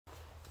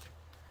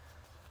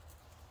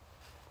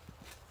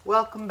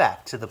Welcome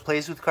back to the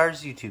Plays with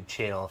Cars YouTube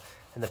channel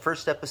and the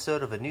first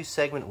episode of a new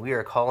segment we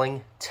are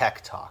calling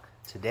Tech Talk.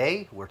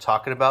 Today we're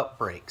talking about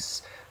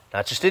brakes.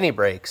 Not just any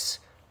brakes,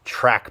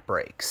 track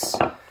brakes.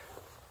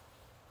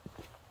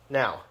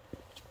 Now,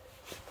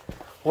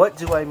 what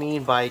do I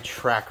mean by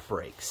track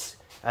brakes?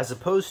 As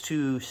opposed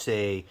to,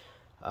 say,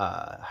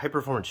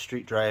 high-performance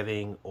street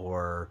driving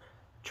or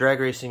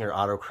drag racing or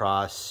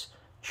autocross,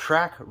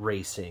 track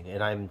racing,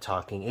 and I'm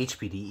talking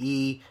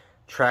HPDE,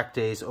 track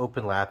days,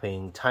 open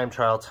lapping, time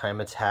trial,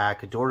 time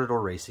attack, door-to-door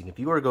racing. If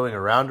you are going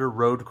around a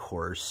road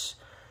course,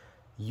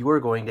 you are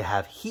going to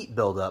have heat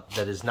buildup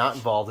that is not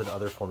involved in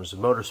other forms of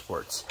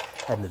motorsports.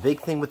 And the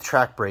big thing with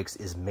track brakes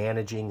is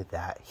managing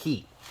that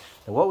heat.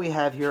 And what we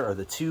have here are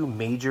the two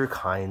major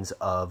kinds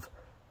of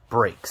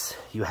brakes.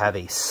 You have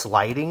a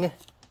sliding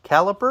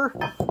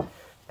caliper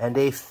and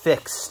a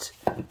fixed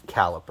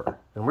caliper.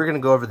 And we're going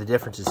to go over the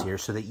differences here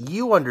so that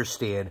you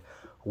understand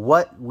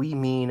what we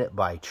mean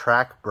by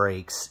track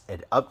brakes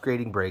and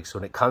upgrading brakes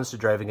when it comes to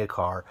driving a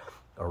car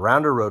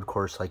around a road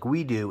course like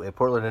we do at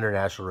Portland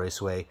International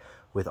Raceway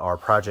with our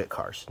project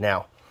cars.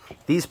 Now,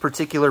 these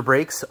particular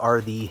brakes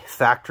are the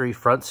factory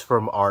fronts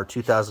from our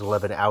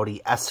 2011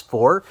 Audi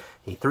S4,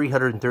 a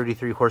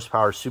 333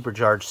 horsepower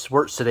supercharged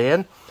sport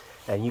sedan.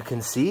 And you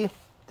can see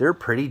they're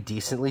pretty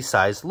decently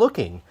sized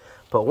looking.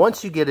 But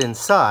once you get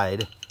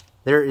inside,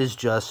 there is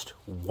just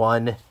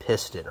one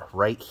piston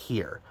right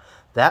here.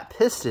 That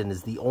piston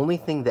is the only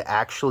thing that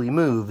actually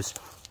moves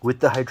with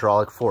the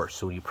hydraulic force.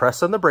 So when you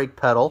press on the brake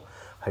pedal,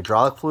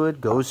 hydraulic fluid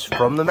goes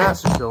from the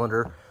master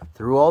cylinder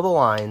through all the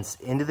lines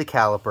into the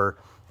caliper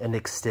and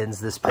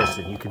extends this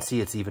piston. You can see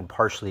it's even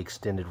partially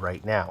extended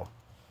right now.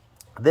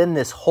 Then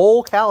this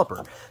whole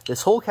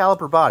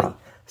caliper body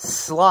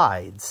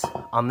slides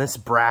on this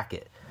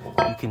bracket.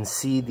 You can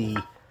see the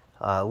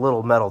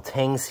little metal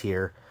tangs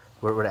here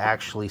where it would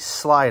actually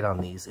slide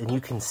on these. And you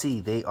can see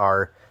they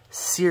are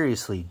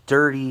seriously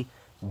dirty,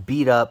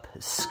 beat up,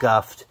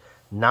 scuffed,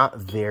 not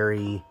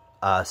very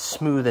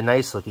smooth and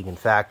nice looking. In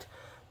fact,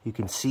 you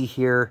can see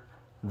here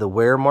the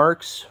wear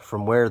marks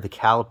from where the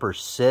caliper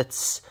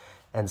sits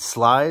and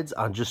slides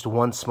on just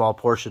one small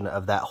portion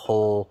of that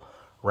whole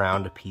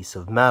round piece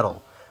of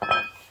metal.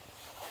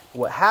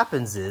 What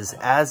happens is,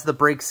 as the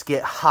brakes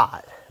get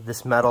hot,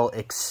 this metal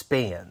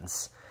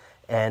expands.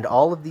 And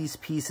all of these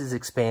pieces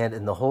expand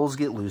and the holes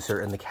get looser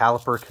and the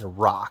caliper can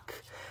rock.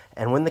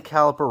 And when the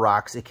caliper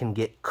rocks, it can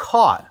get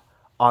caught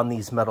on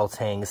these metal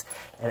tangs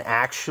and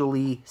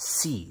actually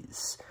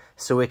seize.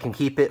 So it can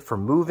keep it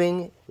from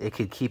moving, it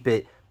could keep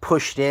it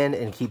pushed in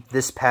and keep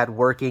this pad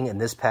working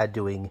and this pad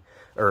doing,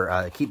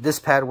 or keep this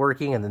pad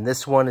working, and then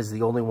this one is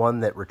the only one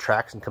that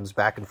retracts and comes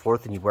back and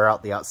forth and you wear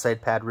out the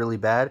outside pad really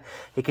bad.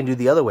 It can do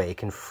the other way. It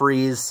can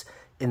freeze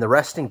in the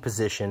resting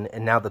position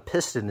and now the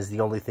piston is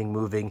the only thing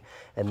moving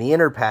and the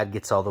inner pad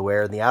gets all the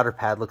wear and the outer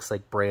pad looks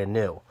like brand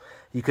new.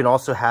 You can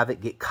also have it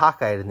get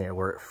cockeyed in there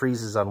where it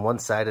freezes on one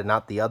side and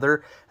not the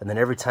other, and then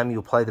every time you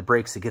apply the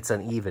brakes, it gets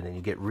uneven and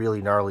you get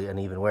really gnarly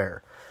uneven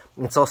wear.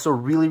 And it's also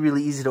really,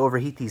 really easy to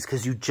overheat these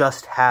because you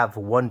just have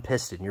one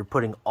piston. You're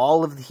putting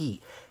all of the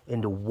heat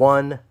into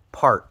one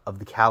part of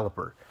the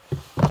caliper.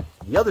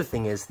 The other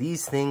thing is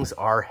these things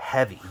are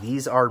heavy.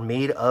 These are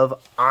made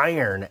of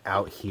iron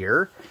out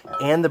here,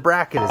 and the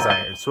bracket is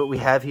iron. So what we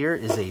have here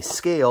is a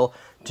scale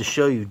to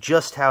show you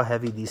just how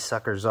heavy these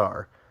suckers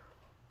are.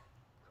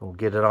 We'll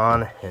get it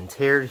on and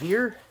teared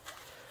here.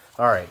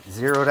 All right,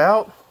 zeroed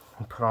out.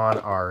 We'll put on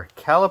our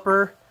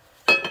caliper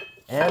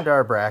and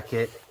our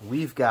bracket.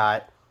 We've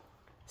got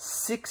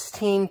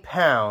 16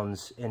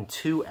 pounds and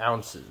 2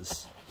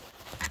 ounces.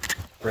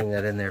 Bring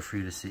that in there for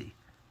you to see.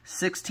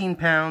 16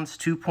 pounds,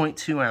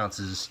 2.2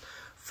 ounces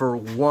for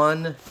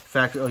one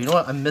factory. Oh, you know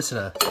what? I'm missing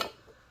a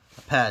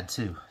pad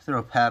too. Throw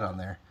a pad on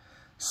there.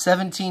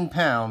 17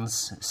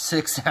 pounds,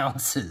 6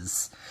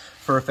 ounces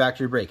for a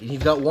factory brake. And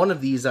you've got one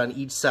of these on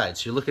each side.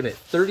 So you're looking at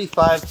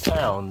 35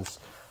 pounds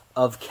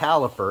of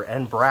caliper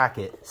and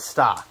bracket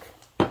stock.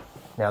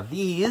 Now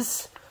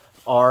these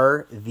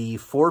are the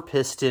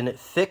 4-piston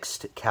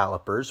fixed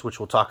calipers, which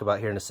we'll talk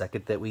about here in a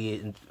second, that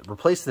we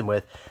replace them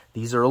with.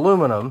 These are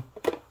aluminum.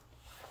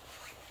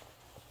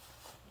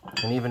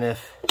 And even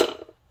if you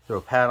throw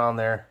a pad on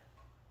there,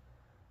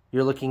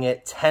 you're looking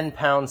at 10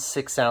 pounds,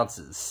 6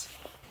 ounces.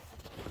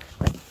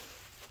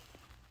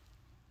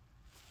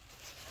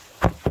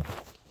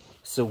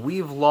 So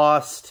we've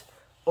lost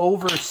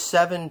over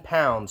 7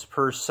 pounds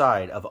per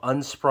side of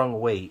unsprung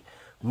weight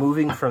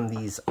moving from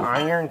these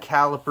iron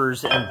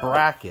calipers and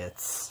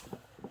brackets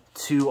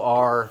to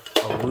our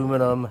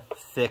aluminum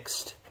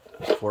fixed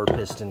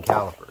 4-piston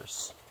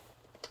calipers.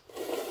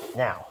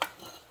 Now,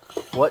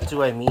 what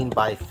do I mean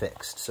by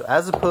fixed? So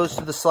as opposed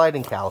to the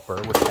sliding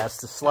caliper, which has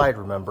to slide,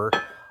 remember,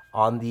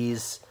 on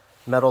these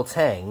metal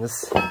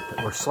tangs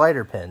or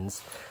slider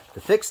pins,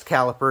 the fixed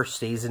caliper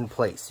stays in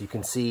place. You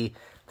can see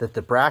that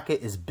the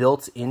bracket is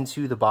built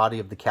into the body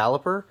of the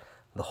caliper.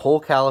 The whole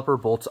caliper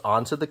bolts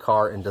onto the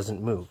car and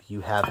doesn't move.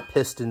 You have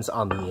pistons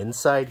on the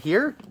inside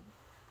here.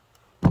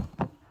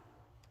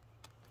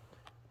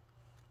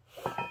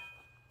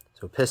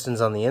 So pistons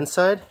on the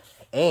inside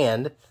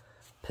and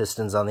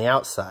pistons on the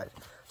outside.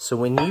 So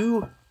when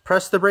you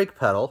press the brake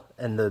pedal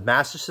and the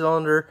master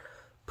cylinder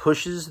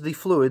pushes the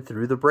fluid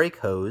through the brake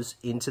hose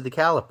into the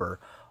caliper,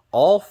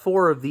 all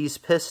 4 of these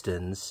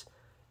pistons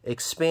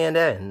expand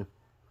in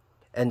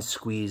and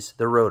squeeze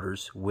the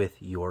rotors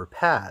with your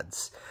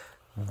pads.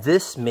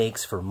 This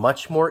makes for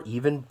much more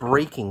even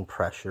braking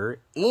pressure,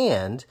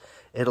 and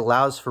it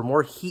allows for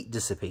more heat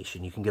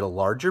dissipation. You can get a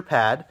larger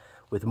pad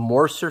with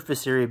more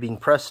surface area being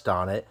pressed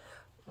on it,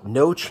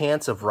 no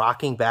chance of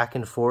rocking back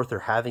and forth or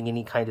having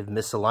any kind of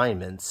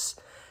misalignments,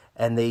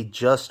 and they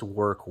just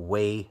work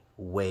way,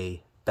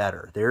 way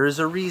better. There is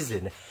a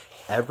reason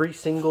every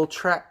single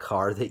track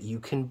car that you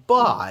can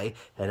buy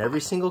and every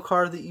single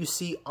car that you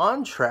see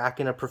on track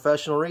in a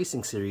professional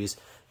racing series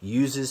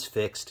uses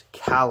fixed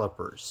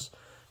calipers.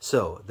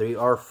 So they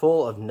are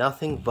full of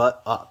nothing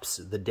but ups.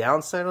 The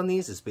downside on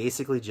these is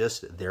basically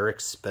just they're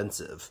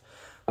expensive.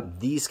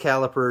 These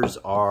calipers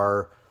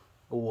are,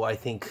 I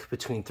think,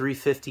 between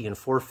 $350 and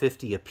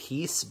 $450 a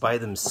piece by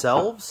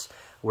themselves,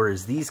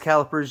 whereas these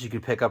calipers you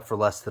could pick up for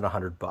less than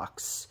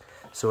 $100.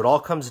 So it all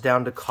comes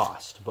down to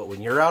cost. But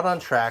when you're out on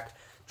track,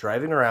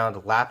 driving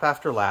around lap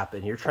after lap,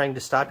 and you're trying to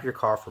stop your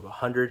car from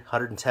 100,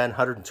 110,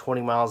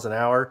 120 miles an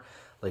hour,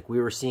 like we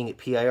were seeing at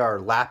PIR,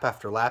 lap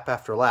after lap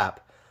after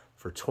lap,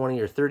 for 20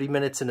 or 30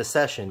 minutes in a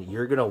session,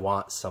 you're going to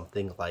want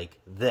something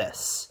like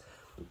this.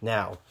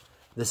 Now,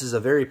 this is a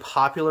very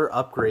popular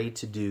upgrade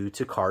to do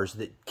to cars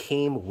that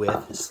came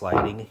with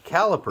sliding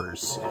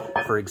calipers.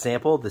 For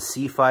example, the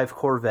C5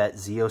 Corvette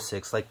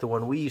Z06, like the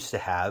one we used to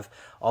have,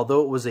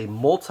 although it was a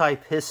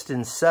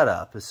multi-piston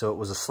setup, so it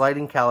was a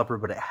sliding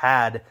caliper, but it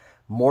had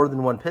more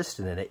than one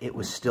piston in it, it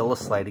was still a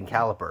sliding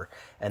caliper.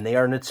 And they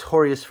are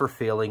notorious for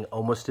failing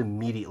almost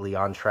immediately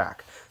on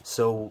track.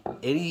 So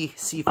any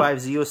C5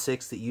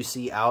 Z06 that you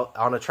see out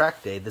on a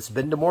track day that's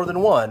been to more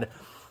than one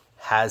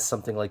has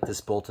something like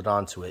this bolted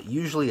onto it.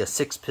 Usually a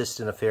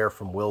 6-piston affair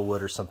from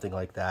Willwood or something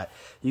like that.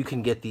 You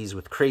can get these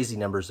with crazy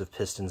numbers of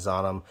pistons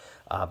on them,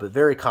 but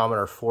very common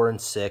are 4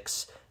 and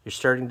 6. You're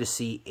starting to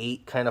see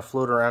 8 kind of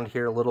float around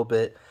here a little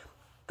bit.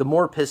 The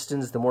more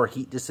pistons, the more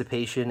heat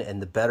dissipation,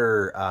 and the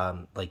better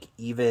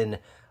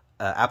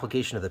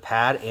application of the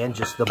pad, and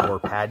just the more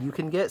pad you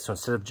can get. So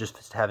instead of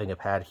just having a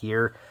pad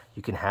here,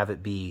 you can have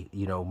it be,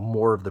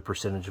 more of the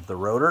percentage of the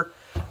rotor.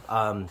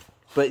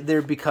 But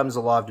there becomes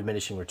a law of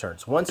diminishing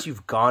returns. Once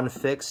you've gone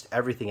fixed,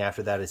 everything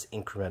after that is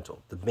incremental.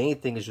 The main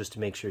thing is just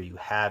to make sure you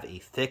have a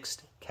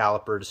fixed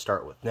caliper to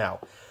start with. Now,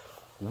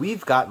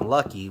 we've gotten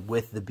lucky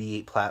with the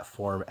B8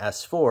 platform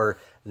S4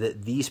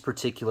 that these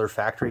particular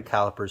factory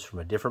calipers from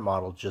a different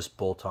model just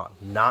bolt on.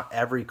 Not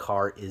every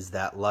car is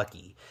that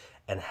lucky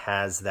and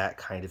has that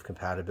kind of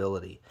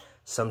compatibility.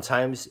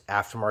 Sometimes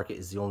aftermarket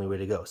is the only way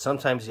to go.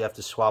 Sometimes you have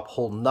to swap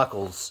whole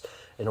knuckles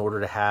in order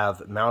to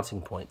have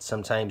mounting points.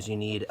 Sometimes you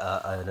need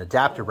an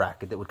adapter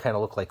bracket that would kind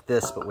of look like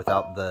this, but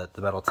without the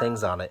metal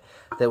tings on it,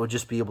 that would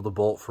just be able to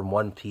bolt from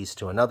one piece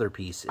to another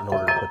piece in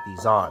order to put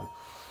these on.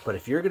 But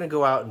if you're going to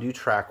go out and do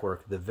track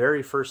work, the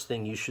very first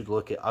thing you should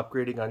look at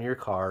upgrading on your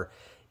car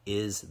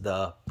is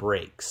the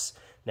brakes.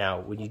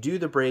 Now, when you do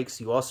the brakes,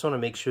 you also want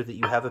to make sure that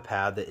you have a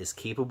pad that is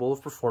capable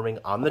of performing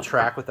on the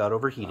track without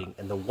overheating.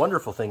 And the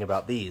wonderful thing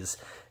about these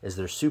is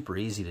they're super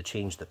easy to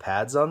change the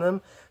pads on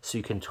them. So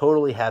you can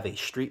totally have a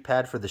street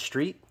pad for the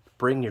street,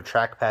 bring your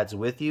track pads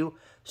with you,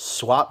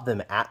 swap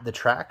them at the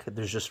track.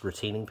 There's just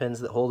retaining pins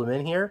that hold them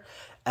in here.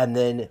 And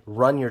then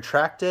run your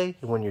track day,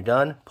 and when you're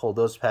done, pull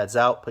those pads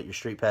out, put your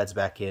street pads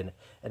back in,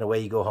 and away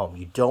you go home.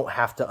 You don't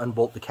have to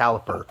unbolt the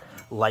caliper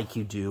like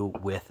you do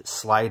with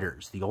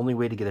sliders. The only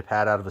way to get a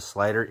pad out of a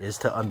slider is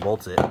to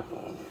unbolt it.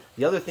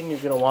 The other thing you're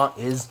going to want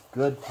is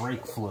good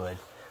brake fluid.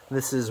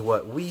 This is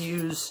what we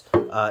use.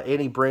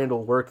 Any brand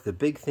will work. The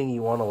big thing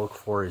you want to look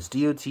for is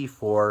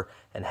DOT4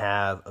 and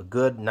have a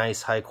good,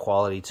 nice, high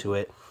quality to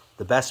it.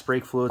 The best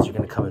brake fluids are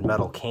going to come in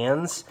metal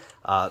cans.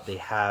 They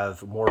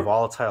have more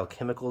volatile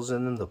chemicals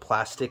in them. The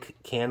plastic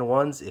can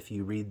ones, if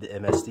you read the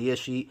MSDS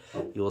sheet,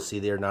 you will see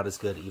they are not as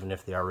good even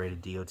if they are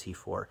rated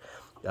DOT4.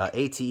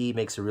 ATE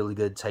makes a really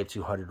good Type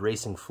 200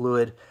 racing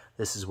fluid.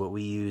 This is what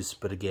we use,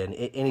 but again,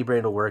 any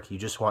brand will work. You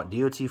just want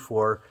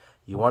DOT4.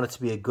 You want it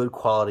to be a good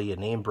quality, a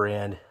name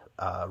brand.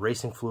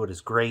 Racing fluid is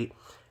great,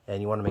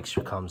 and you want to make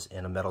sure it comes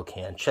in a metal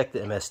can. Check the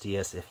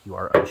MSDS if you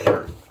are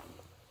unsure.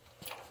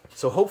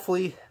 So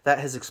hopefully that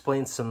has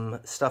explained some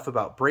stuff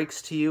about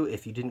brakes to you.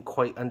 If you didn't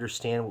quite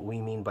understand what we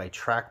mean by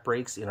track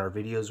brakes in our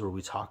videos where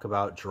we talk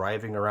about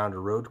driving around a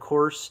road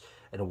course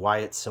and why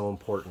it's so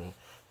important,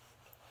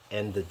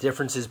 and the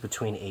differences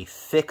between a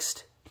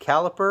fixed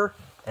caliper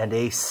and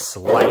a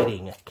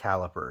sliding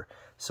caliper.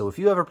 So if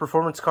you have a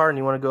performance car and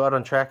you want to go out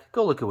on track,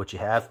 go look at what you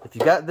have. If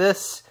you got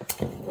this,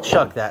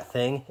 chuck that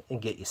thing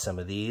and get you some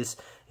of these.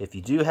 If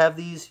you do have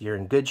these, you're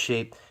in good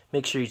shape.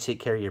 Make sure you take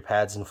care of your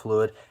pads and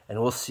fluid,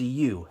 and we'll see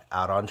you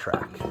out on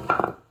track.